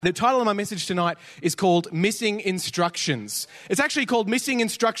The title of my message tonight is called Missing Instructions. It's actually called Missing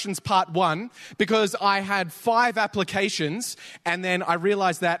Instructions Part 1 because I had 5 applications and then I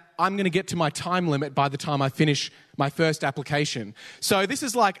realized that I'm going to get to my time limit by the time I finish my first application. So this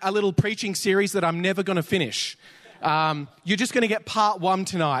is like a little preaching series that I'm never going to finish. You're just going to get Part 1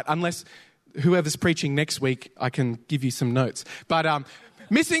 tonight, unless whoever's preaching next week, I can give you some notes. But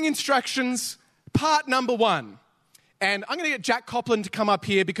Missing Instructions Part number 1. And I'm going to get Jack Copland to come up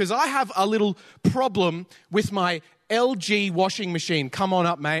here because I have a little problem with my LG washing machine. Come on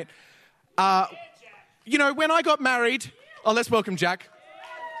up, mate. You know, when I got married... Oh, let's welcome Jack.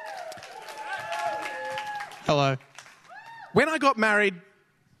 Hello. When I got married,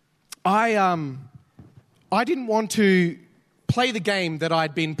 I didn't want to play the game that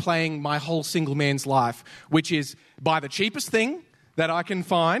I'd been playing my whole single man's life, which is buy the cheapest thing that I can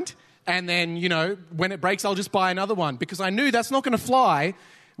find... And then, you know, when it breaks, I'll just buy another one. Because I knew that's not going to fly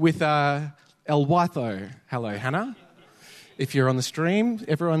with El Witho. Hello, Hannah. If you're on the stream,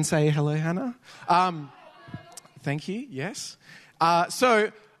 everyone say hello, Hannah. Thank you, yes.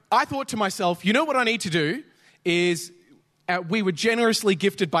 So I thought to myself, you know what I need to do is... we were generously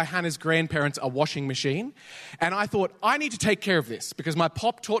gifted by Hannah's grandparents a washing machine. And I thought, I need to take care of this because my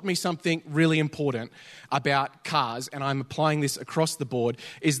pop taught me something really important about cars, and I'm applying this across the board,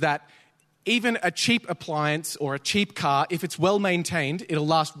 is that even a cheap appliance or a cheap car, if it's well maintained, it'll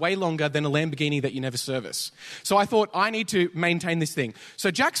last way longer than a Lamborghini that you never service. So I thought, I need to maintain this thing. So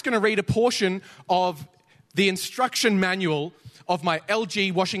Jack's going to read a portion of the instruction manual of my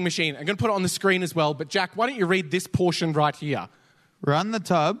LG washing machine. I'm going to put it on the screen as well. But Jack, why don't you read this portion right here? Run the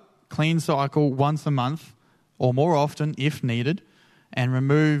tub, clean cycle once a month or more often if needed, and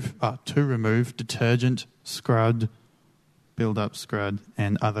remove detergent, scrud, build-up scrud,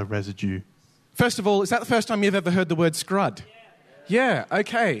 and other residue. First of all, is that the first time you've ever heard the word scrud? Yeah,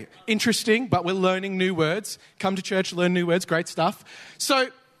 okay. Interesting, but we're learning new words. Come to church, learn new words, great stuff. So,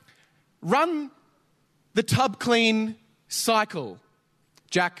 run the tub clean cycle.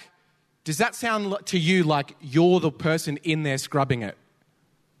 Jack, does that sound to you like you're the person in there scrubbing it?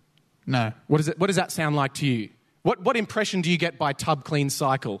 No. What does that sound like to you? What impression do you get by tub clean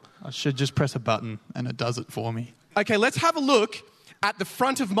cycle? I should just press a button and it does it for me. Okay, let's have a look at the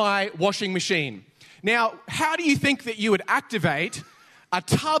front of my washing machine. Now, how do you think that you would activate a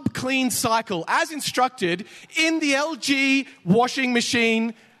tub clean cycle as instructed in the LG washing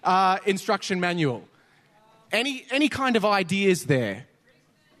machine instruction manual? Any kind of ideas there?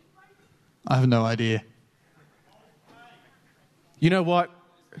 I have no idea. You know what?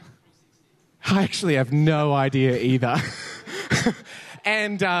 I actually have no idea either.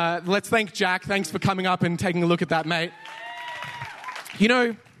 And let's thank Jack. Thanks for coming up and taking a look at that, mate. You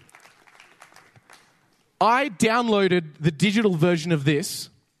know, I downloaded the digital version of this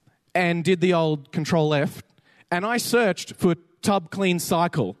and did the old Control F, and I searched for tub clean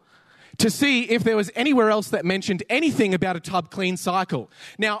cycle to see if there was anywhere else that mentioned anything about a tub clean cycle.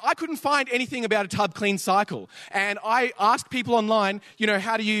 Now, I couldn't find anything about a tub clean cycle. And I asked people online, you know,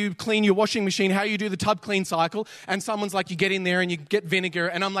 how do you clean your washing machine? How do you do the tub clean cycle? And someone's like, you get in there and you get vinegar.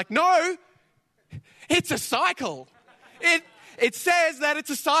 And I'm like, no, it's a cycle. It says that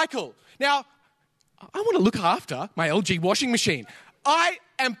it's a cycle. Now, I want to look after my LG washing machine. I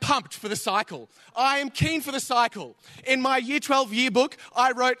am pumped for the cycle. I am keen for the cycle. In my Year 12 yearbook,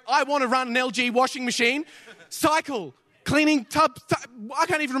 I wrote, I want to run an LG washing machine. Cycle. Cleaning tub. I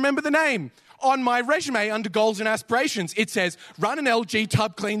can't even remember the name. On my resume under goals and aspirations, it says, run an LG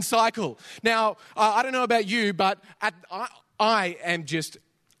tub clean cycle. Now, I don't know about you, but I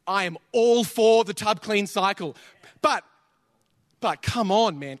am all for the tub clean cycle. But come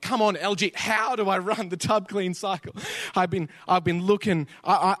on, man. Come on, LG. How do I run the tub clean cycle? I've been looking.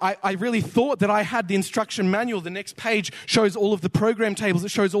 I really thought that I had the instruction manual. The next page shows all of the program tables.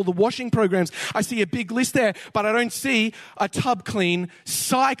 It shows all the washing programs. I see a big list there, but I don't see a tub clean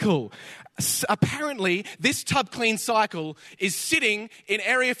cycle. Apparently, this tub clean cycle is sitting in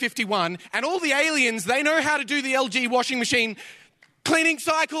Area 51, and all the aliens, they know how to do the LG washing machine cleaning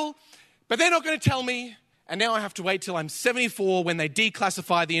cycle, but they're not going to tell me. And now I have to wait till I'm 74 when they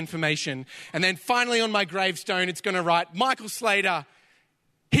declassify the information. And then finally on my gravestone, it's going to write, Michael Slater,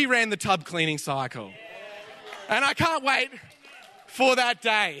 he ran the tub cleaning cycle. And I can't wait for that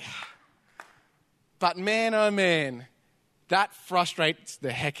day. But man, oh man, that frustrates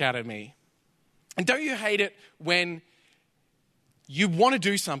the heck out of me. And don't you hate it when you want to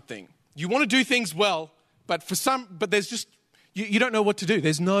do something? You want to do things well, but there's just, you don't know what to do.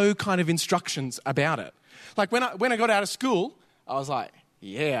 There's no kind of instructions about it. Like when I got out of school, I was like,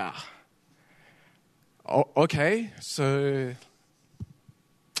 yeah, okay, so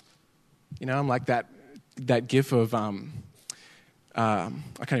I'm like that gif of, I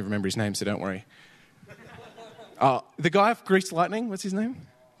can't even remember his name, so don't worry. The guy of Grease Lightning, what's his name?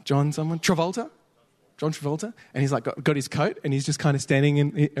 John Travolta, and he's like got his coat, and he's just kind of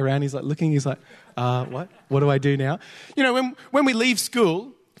standing around. He's like looking. He's like, "What do I do now?" When we leave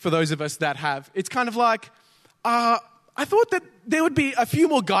school, for those of us that have, it's kind of like, I thought that there would be a few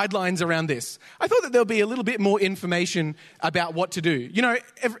more guidelines around this. I thought that there'll be a little bit more information about what to do.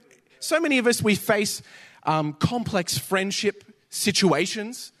 So many of us, we face complex friendship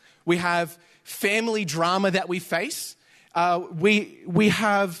situations. We have family drama that we face. We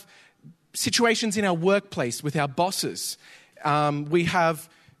have situations in our workplace with our bosses. We have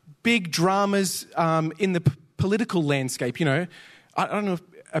big dramas in the political landscape. I don't know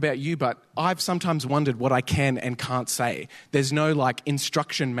about you, but I've sometimes wondered what I can and can't say. There's no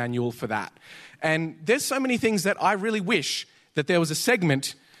instruction manual for that. And there's so many things that I really wish that there was a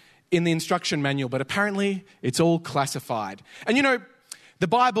segment in the instruction manual, but apparently it's all classified. And the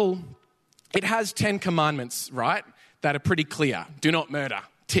Bible, it has 10 commandments, right? That are pretty clear. Do not murder.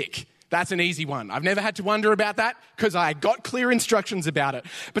 Tick. That's an easy one. I've never had to wonder about that because I got clear instructions about it.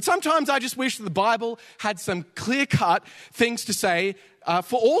 But sometimes I just wish the Bible had some clear-cut things to say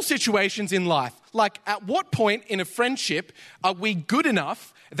for all situations in life. Like, at what point in a friendship are we good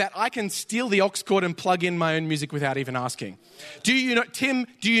enough that I can steal the aux cord and plug in my own music without even asking? Do you know, Tim,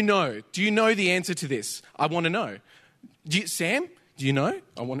 do you know the answer to this? I want to know. Sam, do you know?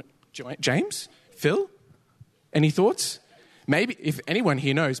 James? Phil? Any thoughts? Maybe, if anyone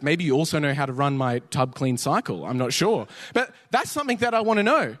here knows, maybe you also know how to run my tub clean cycle. I'm not sure. But that's something that I want to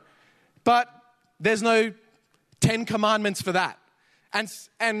know. But there's no 10 commandments for that.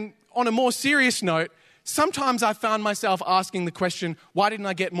 And on a more serious note, sometimes I found myself asking the question, why didn't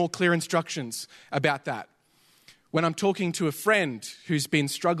I get more clear instructions about that? When I'm talking to a friend who's been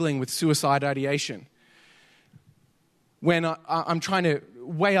struggling with suicide ideation, when I'm trying to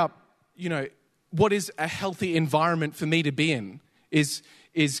weigh up, what is a healthy environment for me to be in? Is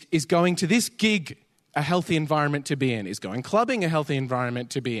going to this gig a healthy environment to be in? Is going clubbing a healthy environment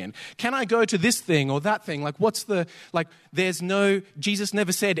to be in? Can I go to this thing or that thing? Jesus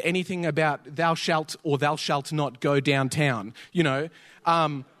never said anything about thou shalt or thou shalt not go downtown,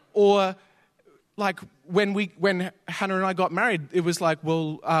 or when Hannah and I got married, it was like,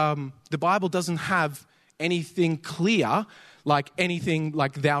 the Bible doesn't have anything clear, like anything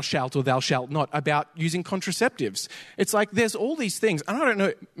like thou shalt or thou shalt not about using contraceptives. It's like there's all these things. And I don't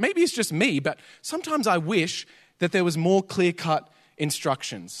know, maybe it's just me, but sometimes I wish that there was more clear-cut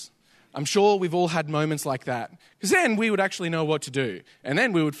instructions. I'm sure we've all had moments like that. Because then we would actually know what to do. And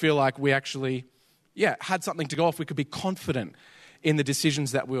then we would feel like we actually, had something to go off. We could be confident in the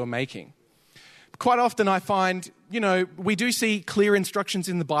decisions that we were making. Quite often I find, we do see clear instructions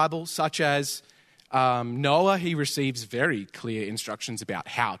in the Bible, such as Noah, he receives very clear instructions about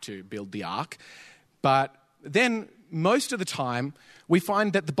how to build the ark. But then most of the time, we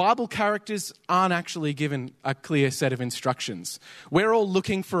find that the Bible characters aren't actually given a clear set of instructions. We're all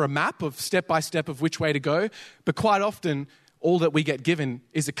looking for a map of step-by-step of which way to go, but quite often, all that we get given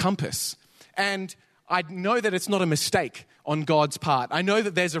is a compass. And I know that it's not a mistake on God's part. I know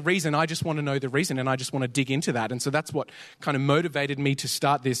that there's a reason. I just want to know the reason, and I just want to dig into that. And so that's what kind of motivated me to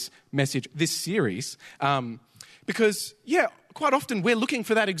start this message, this series. Because, quite often we're looking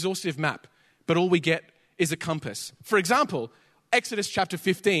for that exhaustive map, but all we get is a compass. For example, Exodus chapter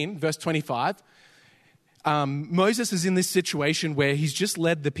 15, verse 25, Moses is in this situation where he's just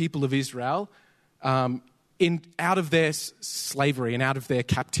led the people of Israel out of their slavery and out of their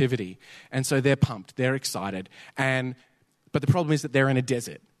captivity. And so they're pumped, they're excited. But the problem is that they're in a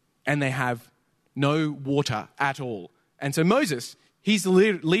desert and they have no water at all. And so Moses, he's the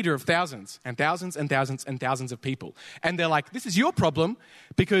leader of thousands and thousands and thousands and thousands of people. And they're like, this is your problem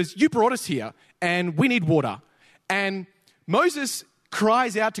because you brought us here and we need water. And Moses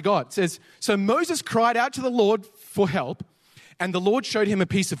cries out to God. It says, so Moses cried out to the Lord for help, and the Lord showed him a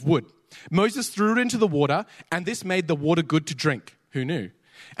piece of wood. Moses threw it into the water, and this made the water good to drink. Who knew?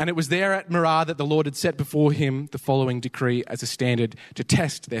 And it was there at Meribah that the Lord had set before him the following decree as a standard to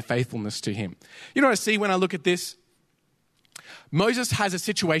test their faithfulness to him. You know what I see when I look at this? Moses has a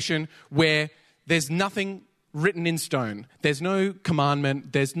situation where there's nothing written in stone. There's no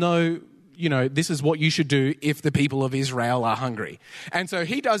commandment. There's no, this is what you should do if the people of Israel are hungry. And so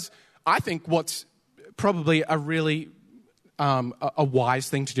he does, I think, what's probably a really a wise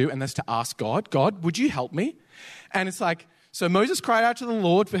thing to do, and that's to ask God, would you help me? And it's like, so Moses cried out to the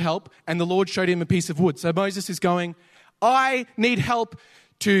Lord for help, and the Lord showed him a piece of wood. So Moses is going, I need help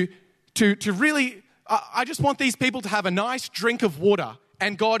to really, I just want these people to have a nice drink of water.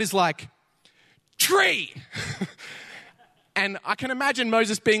 And God is like, tree. And I can imagine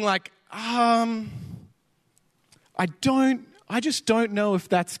Moses being like, I just don't know if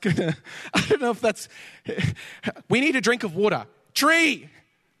that's gonna, I don't know if that's, we need a drink of water. Tree,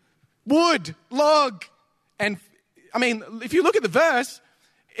 wood, log. And I mean, if you look at the verse,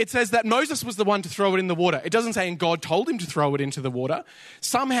 it says that Moses was the one to throw it in the water. It doesn't say and God told him to throw it into the water.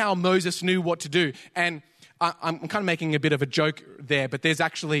 Somehow Moses knew what to do. And I'm kind of making a bit of a joke there, but there's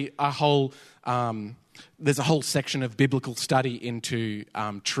actually a whole section of biblical study into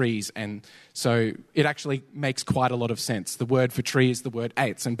trees, and so it actually makes quite a lot of sense. The word for tree is the word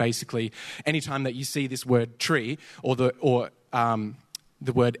eitz, and basically anytime that you see this word tree or the word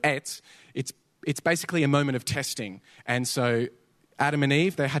eitz, it's basically a moment of testing. And so Adam and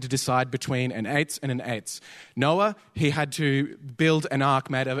Eve, they had to decide between an eitz and an eitz. Noah, he had to build an ark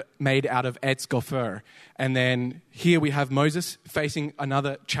made out of eitz gopher. And then here we have Moses facing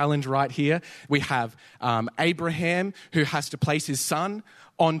another challenge right here. We have Abraham, who has to place his son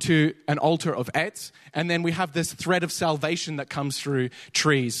onto an altar of eitz. And then we have this thread of salvation that comes through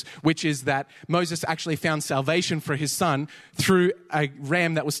trees, which is that Moses actually found salvation for his son through a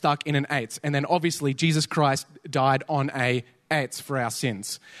ram that was stuck in an eitz. And then obviously Jesus Christ died on a eitz for our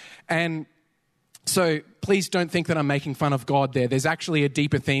sins. And so please don't think that I'm making fun of God there. There's actually a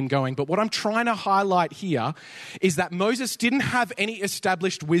deeper theme going. But what I'm trying to highlight here is that Moses didn't have any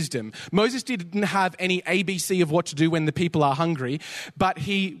established wisdom. Moses didn't have any ABC of what to do when the people are hungry. But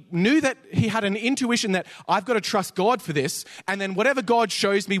he knew that he had an intuition that I've got to trust God for this. And then whatever God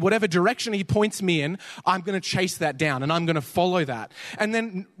shows me, whatever direction he points me in, I'm going to chase that down and I'm going to follow that. And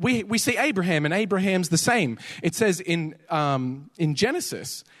then we see Abraham, and Abraham's the same. It says in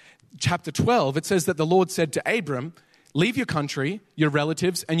Genesis chapter 12, it says that the Lord said to Abram, leave your country, your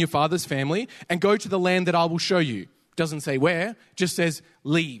relatives, and your father's family, and go to the land that I will show you. Doesn't say where, just says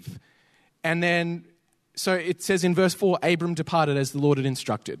leave. And then, so it says in verse 4, Abram departed as the Lord had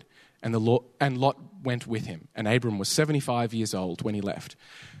instructed, and Lot went with him. And Abram was 75 years old when he left.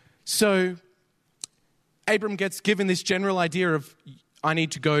 So Abram gets given this general idea of, I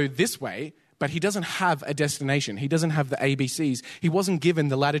need to go this way, but he doesn't have a destination. He doesn't have the ABCs. He wasn't given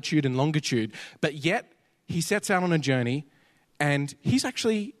the latitude and longitude, but yet he sets out on a journey, and he's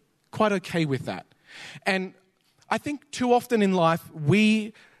actually quite okay with that. And I think too often in life,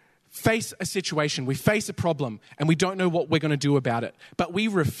 we face a situation, we face a problem, and we don't know what we're going to do about it. But we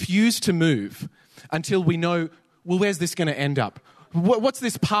refuse to move until we know, well, where's this going to end up? What's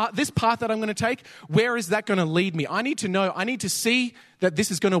this path that I'm going to take? Where is that going to lead me? I need to know. I need to see that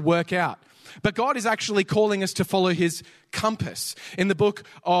this is going to work out. But God is actually calling us to follow his compass. In the book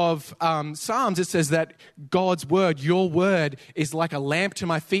of Psalms, it says that God's word, your word, is like a lamp to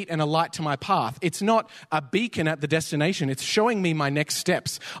my feet and a light to my path. It's not a beacon at the destination. It's showing me my next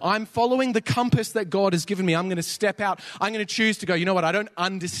steps. I'm following the compass that God has given me. I'm going to step out. I'm going to choose to go, you know what, I don't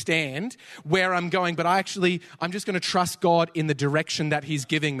understand where I'm going, but I'm just going to trust God in the direction that he's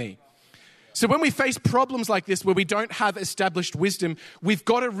giving me. So when we face problems like this where we don't have established wisdom, we've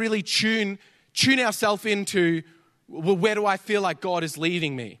got to really tune ourselves into, well, where do I feel like God is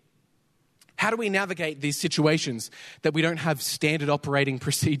leading me? How do we navigate these situations that we don't have standard operating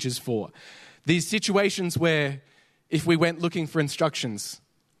procedures for? These situations where if we went looking for instructions,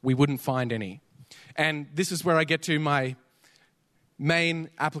 we wouldn't find any. And this is where I get to my main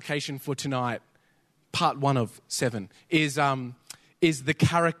application for tonight, part 1 of 7, is the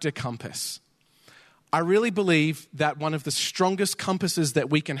character compass. I really believe that one of the strongest compasses that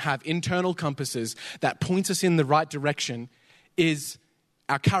we can have, internal compasses that points us in the right direction, is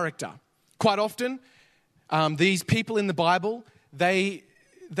our character. Quite often, these people in the Bible, they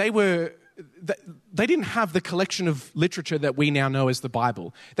didn't have the collection of literature that we now know as the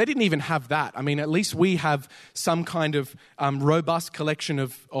Bible. They didn't even have that. I mean, at least we have some kind of robust collection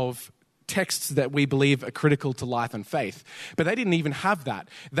of texts that we believe are critical to life and faith. But they didn't even have that.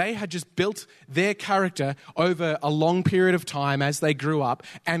 They had just built their character over a long period of time as they grew up,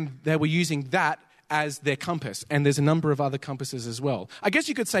 and they were using that as their compass. And there's a number of other compasses as well. I guess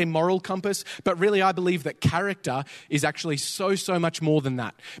you could say moral compass, but really I believe that character is actually so much more than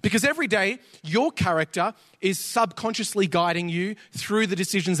that. Because every day, your character is subconsciously guiding you through the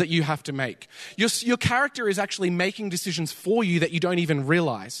decisions that you have to make. Your character is actually making decisions for you that you don't even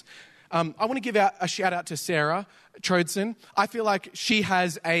realize. I want to give out a shout out to Sarah Trodson. I feel like she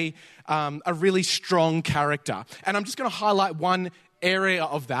has a really strong character. And I'm just going to highlight one area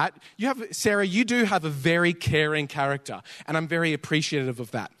of that. Sarah, you do have a very caring character, and I'm very appreciative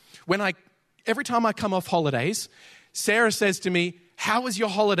of that. Every time I come off holidays, Sarah says to me, "How was your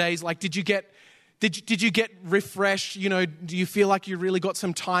holidays? Like, did you get Did you get refreshed? You know, do you feel like you really got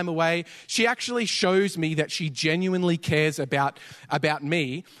some time away? She actually shows me that she genuinely cares about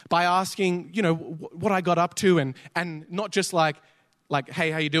me by asking, you know, what I got up to, and not just like,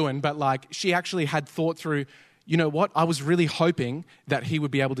 hey, how you doing? But like, she actually had thought through, you know what? I was really hoping that he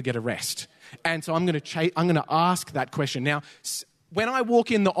would be able to get a rest. And so I'm going to ask that question. Now, when I walk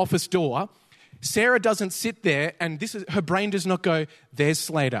in the office door, Sarah doesn't sit there and her brain does not go, there's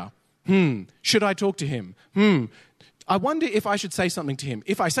Slater. Should I talk to him? I wonder if I should say something to him.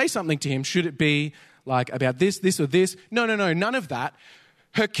 If I say something to him, should it be like about this, or this? No, none of that.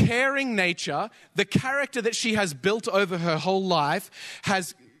 Her caring nature, the character that she has built over her whole life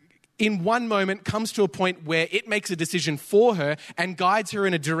has in one moment comes to a point where it makes a decision for her and guides her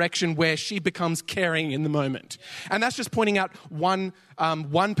in a direction where she becomes caring in the moment. And that's just pointing out one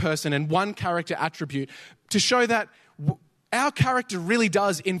person and one character attribute to show that our character really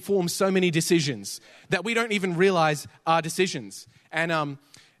does inform so many decisions that we don't even realize are decisions. And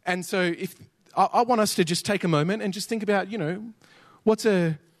so if I want us to just take a moment and just think about, you know, what's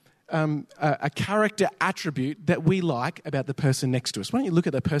a character attribute that we like about the person next to us. Why don't you look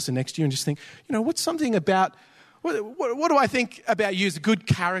at the person next to you and just think, you know, what's something about, what do I think about you as a good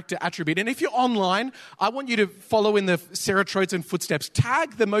character attribute? And if you're online, I want you to follow in the Sarah Trotzen footsteps.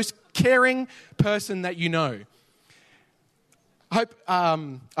 Tag the most caring person that you know. I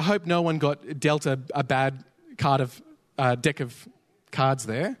hope no one got dealt a bad deck of cards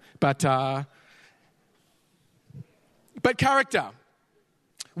there. But character.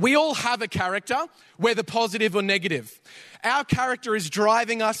 We all have a character, whether positive or negative. Our character is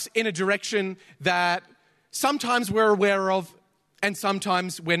driving us in a direction that sometimes we're aware of and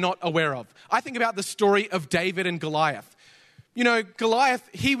sometimes we're not aware of. I think about the story of David and Goliath. You know, Goliath,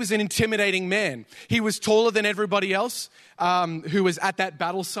 he was an intimidating man. He was taller than everybody else who was at that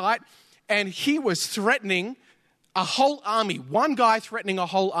battle site, and he was threatening a whole army. One guy threatening a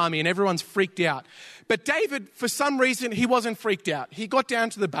whole army, and everyone's freaked out. But David, for some reason, he wasn't freaked out. He got down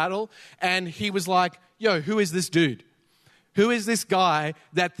to the battle, and he was like, yo, who is this dude? Who is this guy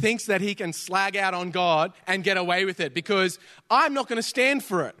that thinks that he can slag out on God and get away with it? Because I'm not going to stand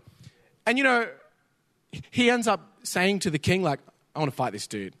for it. And, you know, he ends up saying to the king, like, I want to fight this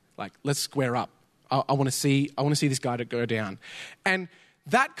dude. Like, let's square up. I want to see this guy to go down. And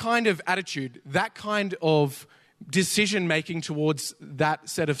that kind of attitude, that kind of decision-making towards that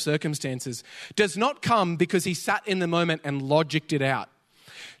set of circumstances does not come because he sat in the moment and logicked it out.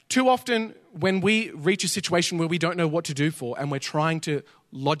 Too often, when we reach a situation where we don't know what to do for and we're trying to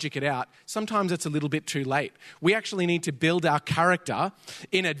logic it out, sometimes it's a little bit too late. We actually need to build our character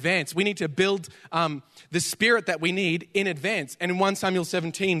in advance. We need to build the spirit that we need in advance. And in 1 Samuel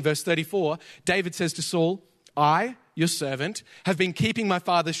 17, verse 34, David says to Saul, I, your servant, have been keeping my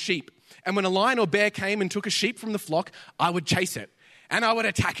father's sheep. And when a lion or bear came and took a sheep from the flock, I would chase it. And I would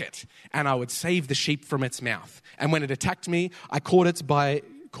attack it. And I would save the sheep from its mouth. And when it attacked me, I caught it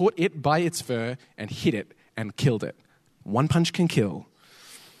by its fur and hit it and killed it. One punch can kill.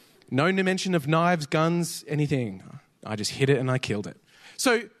 No mention of knives, guns, anything. I just hit it and I killed it.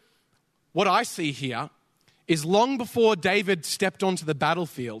 So what I see here is long before David stepped onto the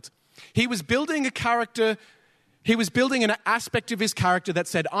battlefield, he was building a character, he was building an aspect of his character that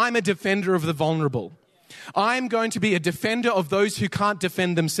said, I'm a defender of the vulnerable. I'm going to be a defender of those who can't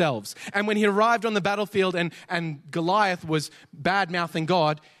defend themselves. And when he arrived on the battlefield and Goliath was bad-mouthing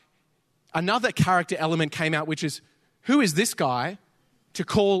God, another character element came out, which is, who is this guy to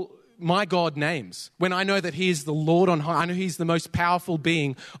call my God names when I know that he is the Lord on high? I know he's the most powerful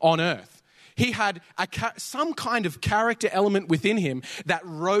being on earth. He had some kind of character element within him that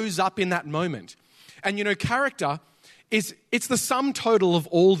rose up in that moment. And you know, character it's the sum total of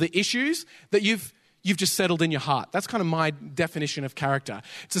all the issues that you've just settled in your heart. That's kind of my definition of character.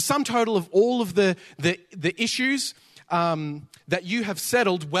 It's the sum total of all of the issues that you have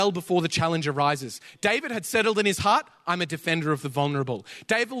settled well before the challenge arises. David had settled in his heart, I'm a defender of the vulnerable.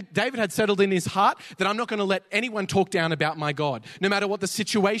 David had settled in his heart that I'm not going to let anyone talk down about my God. No matter what the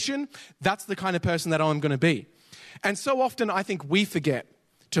situation, that's the kind of person that I'm going to be. And so often I think we forget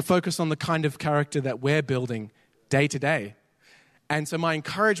to focus on the kind of character that we're building day to day. And so my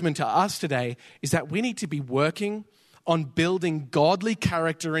encouragement to us today is that we need to be working on building godly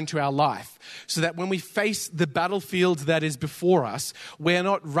character into our life so that when we face the battlefield that is before us, we're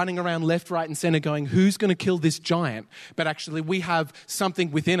not running around left, right, and center going, who's going to kill this giant? But actually we have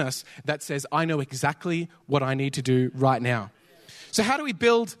something within us that says, I know exactly what I need to do right now. So how do we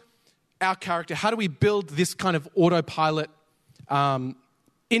build our character? How do we build this kind of autopilot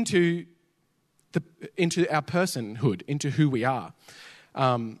into our personhood, into who we are?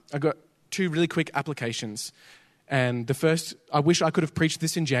 I've got 2 really quick applications. And the first, I wish I could have preached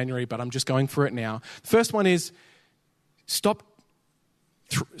this in January, but I'm just going for it now. The first one is stop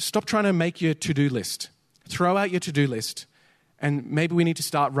trying to make your to-do list. Throw out your to-do list. And maybe we need to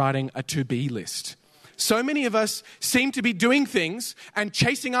start writing a to-be list. So many of us seem to be doing things and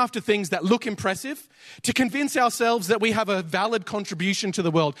chasing after things that look impressive to convince ourselves that we have a valid contribution to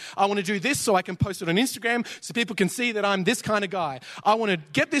the world. I want to do this so I can post it on Instagram so people can see that I'm this kind of guy. I want to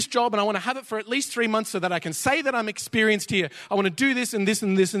get this job and I want to have it for at least 3 months so that I can say that I'm experienced here. I want to do this and this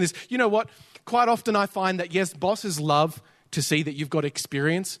and this and this. You know what? Quite often I find that, yes, bosses love to see that you've got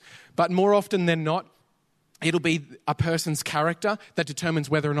experience, but more often than not, it'll be a person's character that determines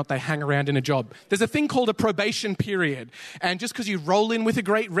whether or not they hang around in a job. There's a thing called a probation period. And just because you roll in with a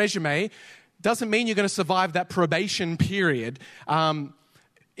great resume doesn't mean you're going to survive that probation period.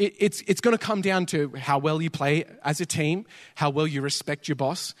 It's going to come down to how well you play as a team, how well you respect your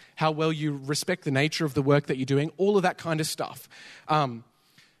boss, how well you respect the nature of the work that you're doing, all of that kind of stuff. And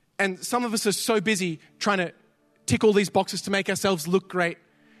some of us are so busy trying to tick all these boxes to make ourselves look great,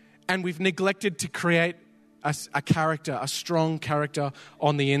 and we've neglected to create a character, a strong character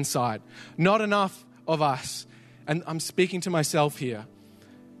on the inside. Not enough of us, and I'm speaking to myself here,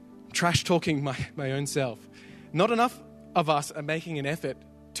 trash talking my own self. Not enough of us are making an effort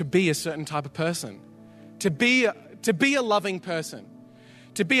to be a certain type of person, to be a loving person,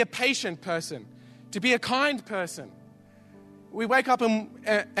 to be a patient person, to be a kind person. We wake up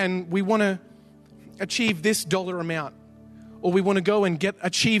and we want to achieve this dollar amount, or we want to go and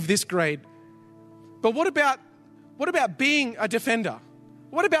achieve this grade. But what about being a defender?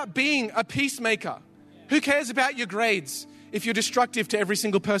 What about being a peacemaker? Who cares about your grades if you're destructive to every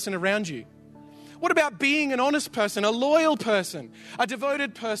single person around you? What about being an honest person, a loyal person, a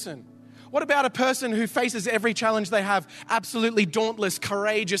devoted person? What about a person who faces every challenge they have, absolutely dauntless,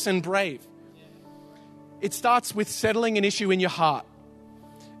 courageous, and brave? It starts with settling an issue in your heart.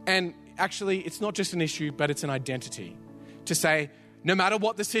 And actually, it's not just an issue, but it's an identity. To say, no matter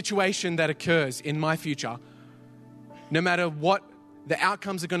what the situation that occurs in my future, no matter what the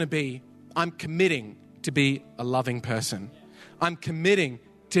outcomes are going to be, I'm committing to be a loving person. I'm committing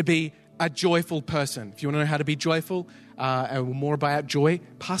to be a joyful person. If you want to know how to be joyful and more about joy,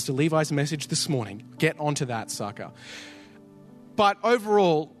 Pastor Levi's message this morning. Get onto that, sucker. But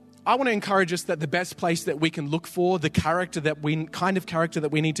overall, I want to encourage us that the best place that we can look for, the kind of character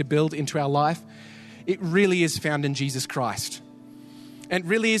that we need to build into our life, it really is found in Jesus Christ. And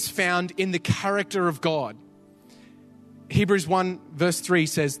really is found in the character of God. Hebrews 1 verse 3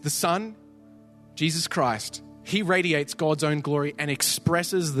 says, the Son, Jesus Christ, he radiates God's own glory and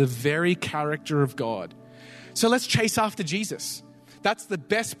expresses the very character of God. So let's chase after Jesus. That's the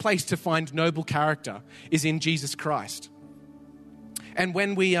best place to find noble character, is in Jesus Christ. And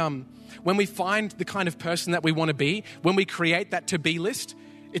when we find the kind of person that we want to be, when we create that to-be list,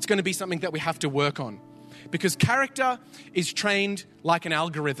 it's going to be something that we have to work on. Because character is trained like an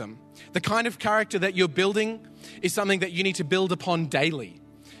algorithm. The kind of character that you're building is something that you need to build upon daily,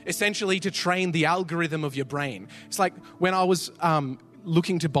 essentially to train the algorithm of your brain. It's like when I was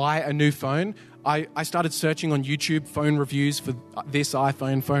looking to buy a new phone, I started searching on YouTube phone reviews for this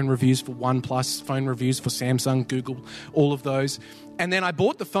iPhone, phone reviews for OnePlus, phone reviews for Samsung, Google, all of those. And then I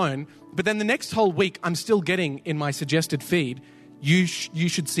bought the phone, but then the next whole week I'm still getting in my suggested feed, you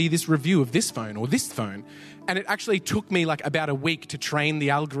should see this review of this phone or this phone. And it actually took me like about a week to train the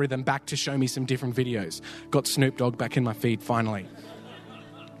algorithm back to show me some different videos. Got Snoop Dogg back in my feed finally.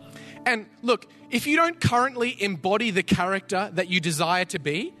 And look, if you don't currently embody the character that you desire to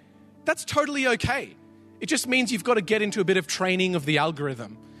be, that's totally okay. It just means you've got to get into a bit of training of the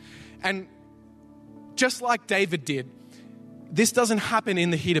algorithm. And just like David did, this doesn't happen in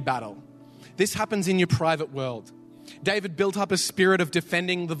the heat of battle. This happens in your private world. David built up a spirit of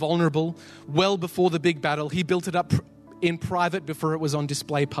defending the vulnerable well before the big battle. He built it up in private before it was on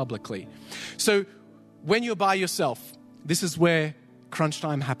display publicly. So when you're by yourself, this is where crunch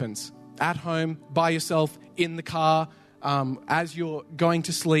time happens. At home, by yourself, in the car, as you're going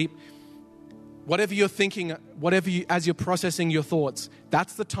to sleep, whatever you're thinking, as you're processing your thoughts,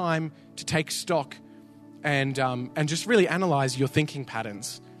 that's the time to take stock and just really analyze your thinking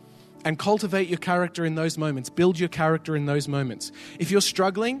patterns. And cultivate your character in those moments. Build your character in those moments. If you're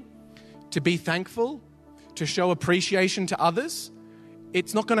struggling to be thankful, to show appreciation to others,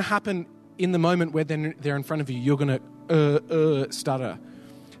 it's not going to happen in the moment where they're in front of you. You're going to stutter.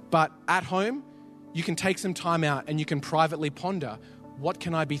 But at home, you can take some time out and you can privately ponder, what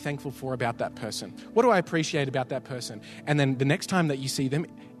can I be thankful for about that person? What do I appreciate about that person? And then the next time that you see them,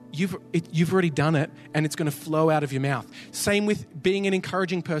 you've already done it, and it's going to flow out of your mouth. Same with being an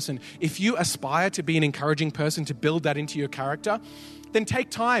encouraging person. If you aspire to be an encouraging person, to build that into your character, then take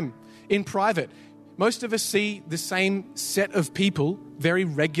time in private. Most of us see the same set of people very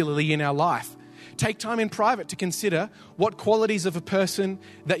regularly in our life. Take time in private to consider what qualities of a person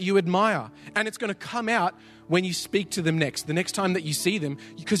that you admire. And it's going to come out when you speak to them next. The next time that you see them,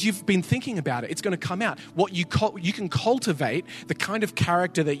 because you've been thinking about it, it's going to come out. What you can cultivate, the kind of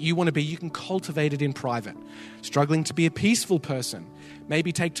character that you want to be, you can cultivate it in private. Struggling to be a peaceful person,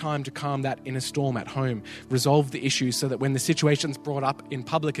 maybe take time to calm that inner storm at home. Resolve the issues so that when the situation's brought up in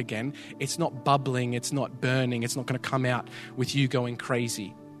public again, it's not bubbling, it's not burning, it's not going to come out with you going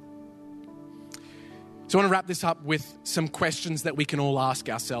crazy. So I want to wrap this up with some questions that we can all ask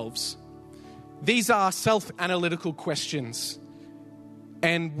ourselves. These are self-analytical questions.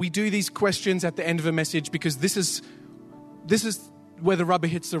 And we do these questions at the end of a message because this is where the rubber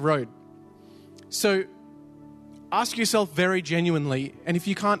hits the road. So ask yourself very genuinely, and if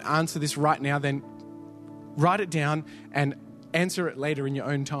you can't answer this right now, then write it down and answer it later in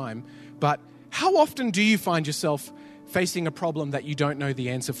your own time. But how often do you find yourself facing a problem that you don't know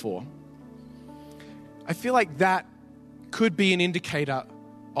the answer for? I feel like that could be an indicator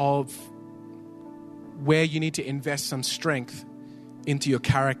of where you need to invest some strength into your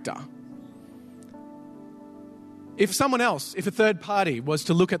character. If a third party was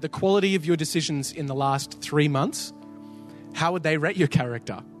to look at the quality of your decisions in the last 3 months, how would they rate your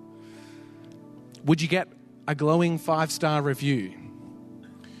character? Would you get a glowing 5-star review?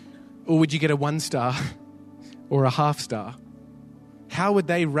 Or would you get a 1-star or a half-star? How would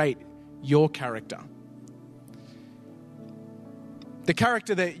they rate your character? The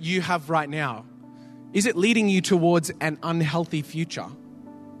character that you have right now, is it leading you towards an unhealthy future?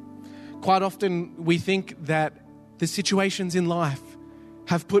 Quite often we think that the situations in life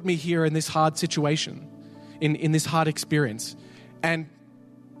have put me here in this hard situation, in this hard experience. And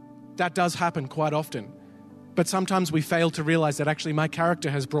that does happen quite often. But sometimes we fail to realize that actually my character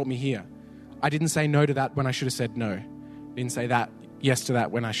has brought me here. I didn't say no to that when I should have said no. I didn't say yes to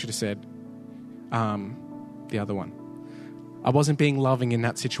that when I should have said the other one. I wasn't being loving in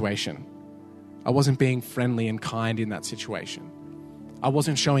that situation. I wasn't being friendly and kind in that situation. I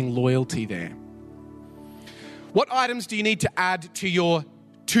wasn't showing loyalty there. What items do you need to add to your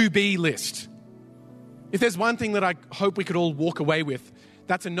to-be list? If there's one thing that I hope we could all walk away with,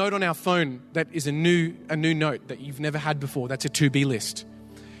 that's a note on our phone that is a new note that you've never had before. That's a to-be list.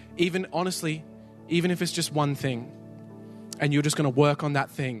 Even if it's just one thing and you're just going to work on that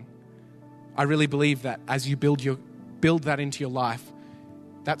thing, I really believe that as you build that into your life,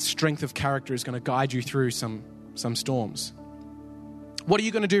 that strength of character is going to guide you through some storms. What are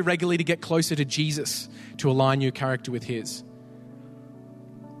you going to do regularly to get closer to Jesus, to align your character with His?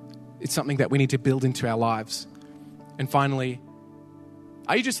 It's something that we need to build into our lives. And finally,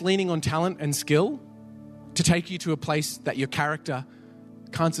 are you just leaning on talent and skill to take you to a place that your character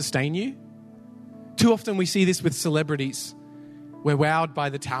can't sustain you? Too often we see this with celebrities. We're wowed by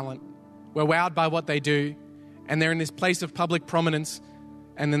the talent. We're wowed by what they do. And they're in this place of public prominence.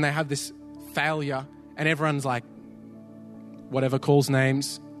 And then they have this failure. And everyone's like, whatever, calls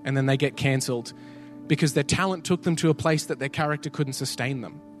names. And then they get cancelled because their talent took them to a place that their character couldn't sustain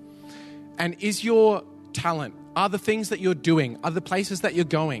them. And is your talent, are the things that you're doing, are the places that you're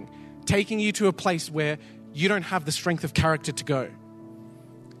going, taking you to a place where you don't have the strength of character to go?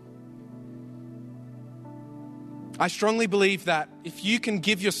 I strongly believe that if you can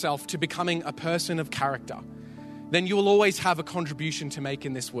give yourself to becoming a person of character, then you will always have a contribution to make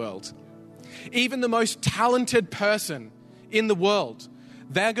in this world. Even the most talented person in the world,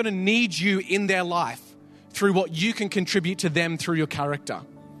 they're going to need you in their life through what you can contribute to them through your character.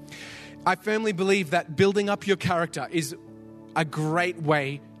 I firmly believe that building up your character is a great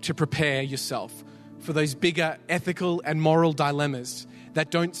way to prepare yourself for those bigger ethical and moral dilemmas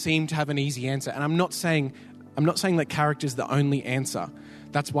that don't seem to have an easy answer. And I'm not saying that character is the only answer.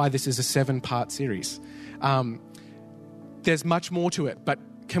 That's why this is a 7-part series. There's much more to it, but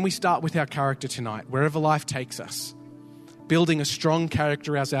can we start with our character tonight, wherever life takes us, building a strong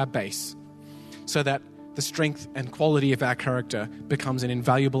character as our base so that the strength and quality of our character becomes an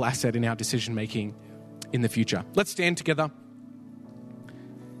invaluable asset in our decision-making in the future. Let's stand together.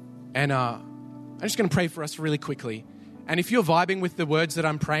 And I'm just going to pray for us really quickly. And if you're vibing with the words that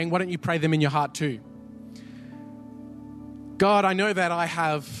I'm praying, why don't you pray them in your heart too? God, I know that I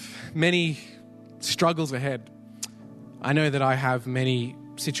have many struggles ahead. I know that I have many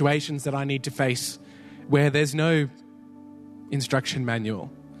situations that I need to face where there's no instruction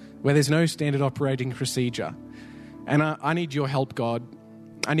manual, where there's no standard operating procedure. And I need your help, God.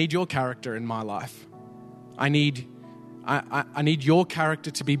 I need your character in my life. I need your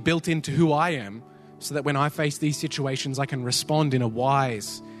character to be built into who I am so that when I face these situations, I can respond in a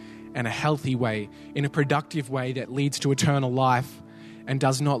wise and a healthy way, in a productive way that leads to eternal life and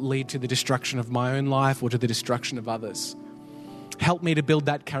does not lead to the destruction of my own life or to the destruction of others. Help me to build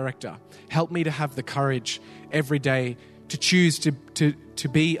that character. Help me to have the courage every day to choose to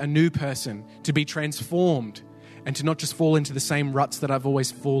be a new person, to be transformed, and to not just fall into the same ruts that I've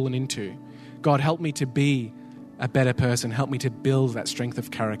always fallen into. God, help me to be a better person. Help me to build that strength of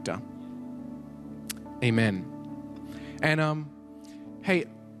character. Amen. And hey,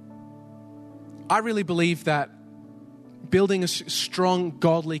 I really believe that building a strong,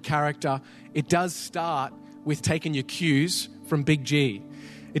 godly character, it does start with taking your cues from Big G.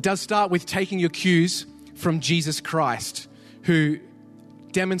 It does start with taking your cues from Jesus Christ, who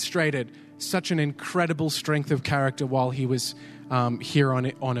demonstrated such an incredible strength of character while he was here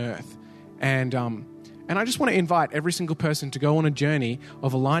on earth. And I just want to invite every single person to go on a journey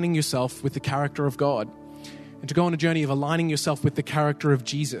of aligning yourself with the character of God, and to go on a journey of aligning yourself with the character of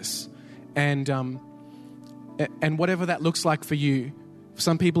Jesus. And whatever that looks like for you, for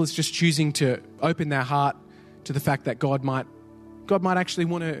some people it's just choosing to open their heart to the fact that God might actually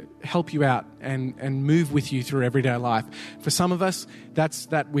want to help you out and move with you through everyday life. For some of us, that's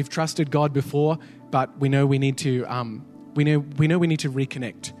that we've trusted God before, but we know we need to we know we need to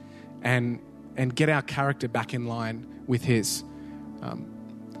reconnect and get our character back in line with His.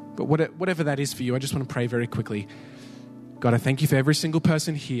 But whatever that is for you, I just want to pray very quickly. God, I thank you for every single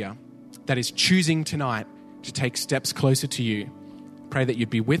person here that is choosing tonight to take steps closer to you. Pray that you'd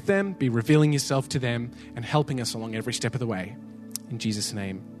be with them, be revealing yourself to them, and helping us along every step of the way. In Jesus'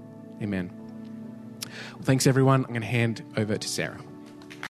 name, amen. Well, thanks everyone. I'm going to hand over to Sarah.